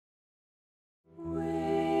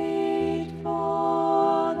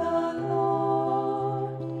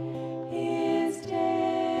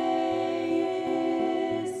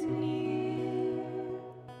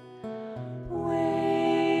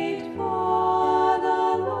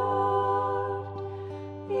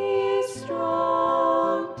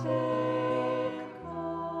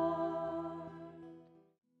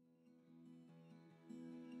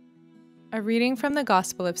A reading from the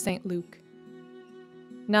Gospel of St. Luke.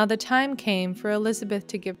 Now the time came for Elizabeth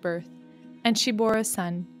to give birth, and she bore a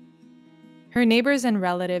son. Her neighbors and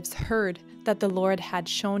relatives heard that the Lord had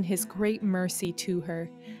shown his great mercy to her,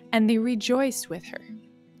 and they rejoiced with her.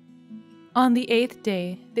 On the 8th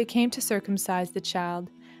day, they came to circumcise the child,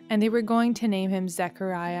 and they were going to name him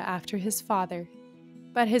Zechariah after his father.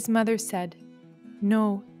 But his mother said,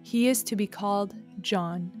 "No, he is to be called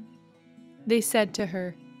John." They said to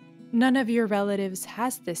her, "None of your relatives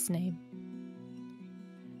has this name."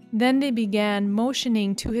 Then they began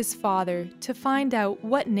motioning to his father to find out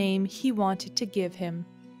what name he wanted to give him.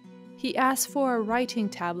 He asked for a writing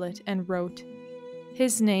tablet and wrote,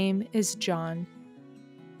 "His name is John."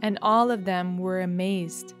 And all of them were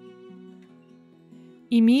amazed.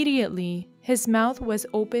 Immediately his mouth was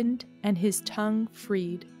opened and his tongue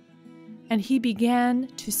freed, and he began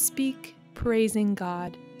to speak, praising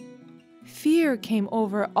God. Fear came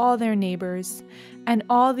over all their neighbors, and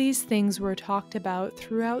all these things were talked about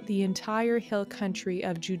throughout the entire hill country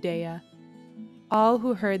of Judea. All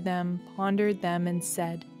who heard them pondered them and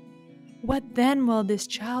said, "What then will this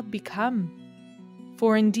child become?"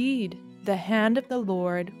 For indeed, the hand of the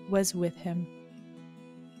Lord was with him.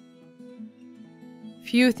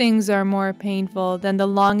 Few things are more painful than the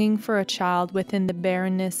longing for a child within the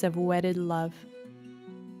barrenness of wedded love.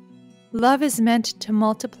 Love is meant to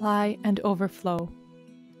multiply and overflow.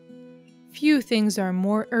 Few things are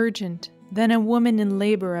more urgent than a woman in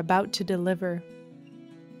labor about to deliver.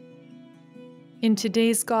 In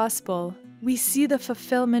today's gospel, we see the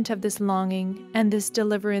fulfillment of this longing and this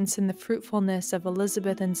deliverance in the fruitfulness of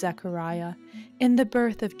Elizabeth and Zechariah, in the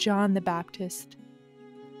birth of John the Baptist.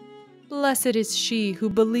 Blessed is she who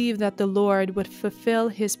believed that the Lord would fulfill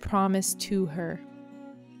his promise to her.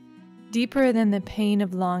 Deeper than the pain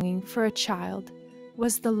of longing for a child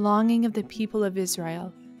was the longing of the people of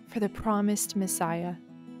Israel for the promised Messiah.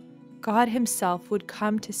 God himself would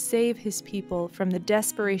come to save his people from the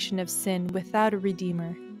desperation of sin without a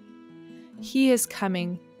redeemer. He is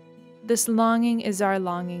coming. This longing is our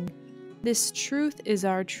longing. This truth is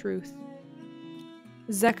our truth.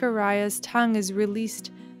 Zechariah's tongue is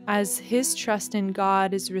released as his trust in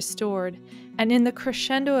God is restored, and in the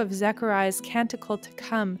crescendo of Zechariah's canticle to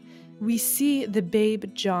come, we see the babe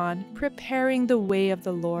John preparing the way of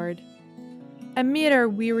the Lord. Amid our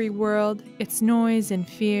weary world, its noise and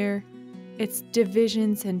fear, its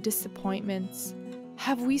divisions and disappointments,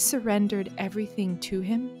 have we surrendered everything to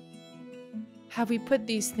him? Have we put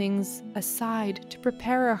these things aside to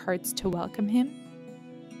prepare our hearts to welcome him?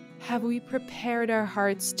 Have we prepared our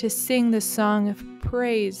hearts to sing the song of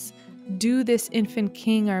praise, due this infant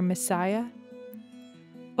King our Messiah?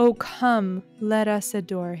 O come, let us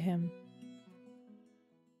adore him.